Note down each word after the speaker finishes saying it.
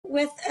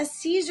with a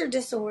seizure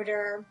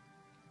disorder,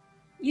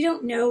 you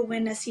don't know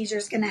when a seizure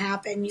is going to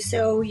happen.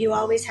 So you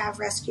always have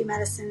rescue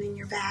medicine in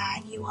your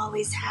bag. You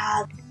always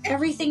have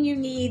everything you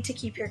need to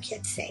keep your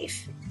kids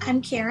safe.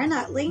 I'm Karen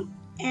Utley,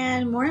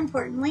 and more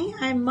importantly,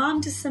 I'm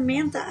mom to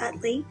Samantha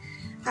Utley,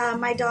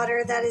 my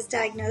daughter that is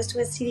diagnosed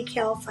with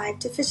CDKL5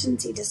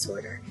 deficiency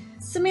disorder.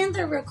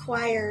 Samantha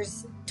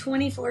requires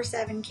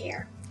 24/7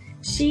 care.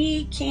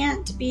 She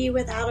can't be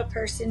without a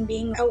person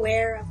being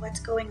aware of what's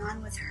going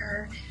on with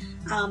her,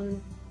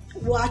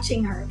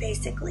 watching her,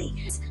 basically.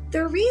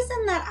 The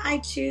reason that I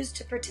choose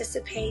to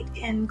participate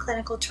in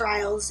clinical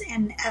trials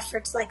and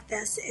efforts like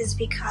this is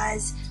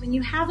because when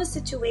you have a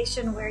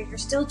situation where you're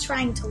still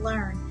trying to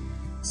learn,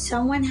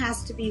 someone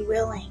has to be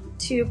willing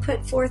to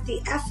put forth the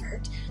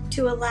effort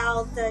to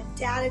allow the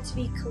data to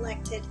be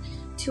collected,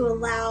 to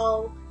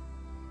allow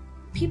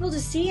people to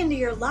see into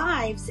your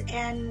lives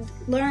and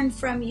learn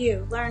from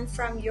you, learn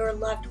from your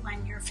loved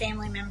one, your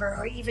family member,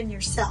 or even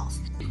yourself.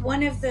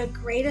 One of the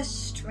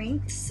greatest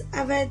strengths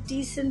of a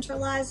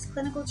decentralized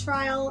clinical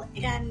trial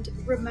and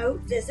remote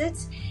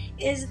visits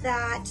is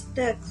that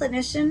the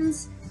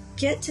clinicians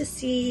get to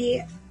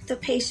see the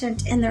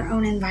patient in their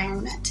own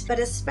environment. But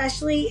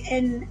especially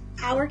in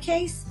our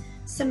case,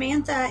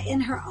 Samantha in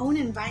her own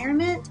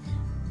environment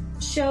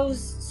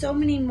shows so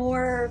many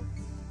more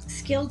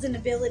skills and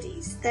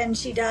abilities than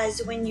she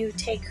does when you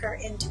take her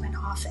into an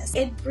office.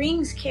 It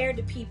brings care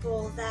to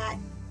people that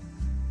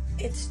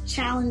it's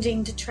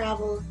challenging to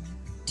travel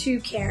to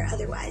care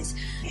otherwise.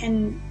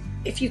 And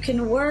if you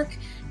can work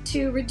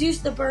to reduce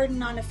the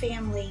burden on a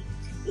family,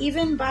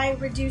 even by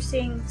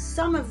reducing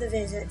some of the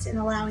visits and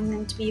allowing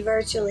them to be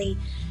virtually,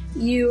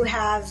 you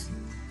have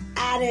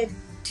added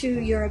to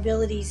your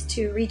abilities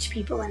to reach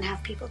people and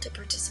have people to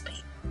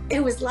participate.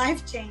 It was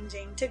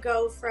life-changing to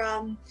go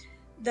from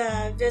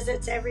the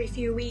visits every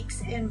few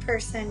weeks in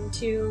person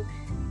to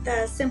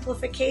the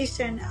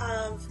simplification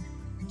of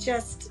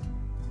just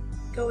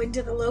going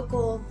to the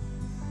local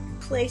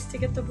place to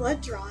get the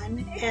blood drawn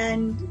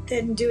and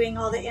then doing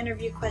all the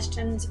interview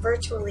questions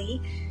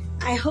virtually.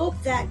 I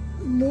hope that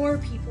more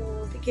people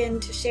will begin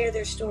to share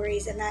their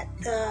stories, and that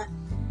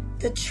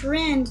the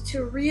trend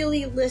to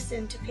really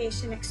listen to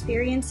patient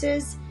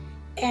experiences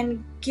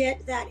and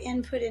get that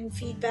input and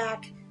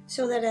feedback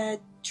so that a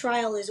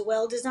trial is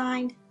well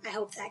designed, I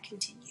hope that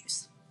continues.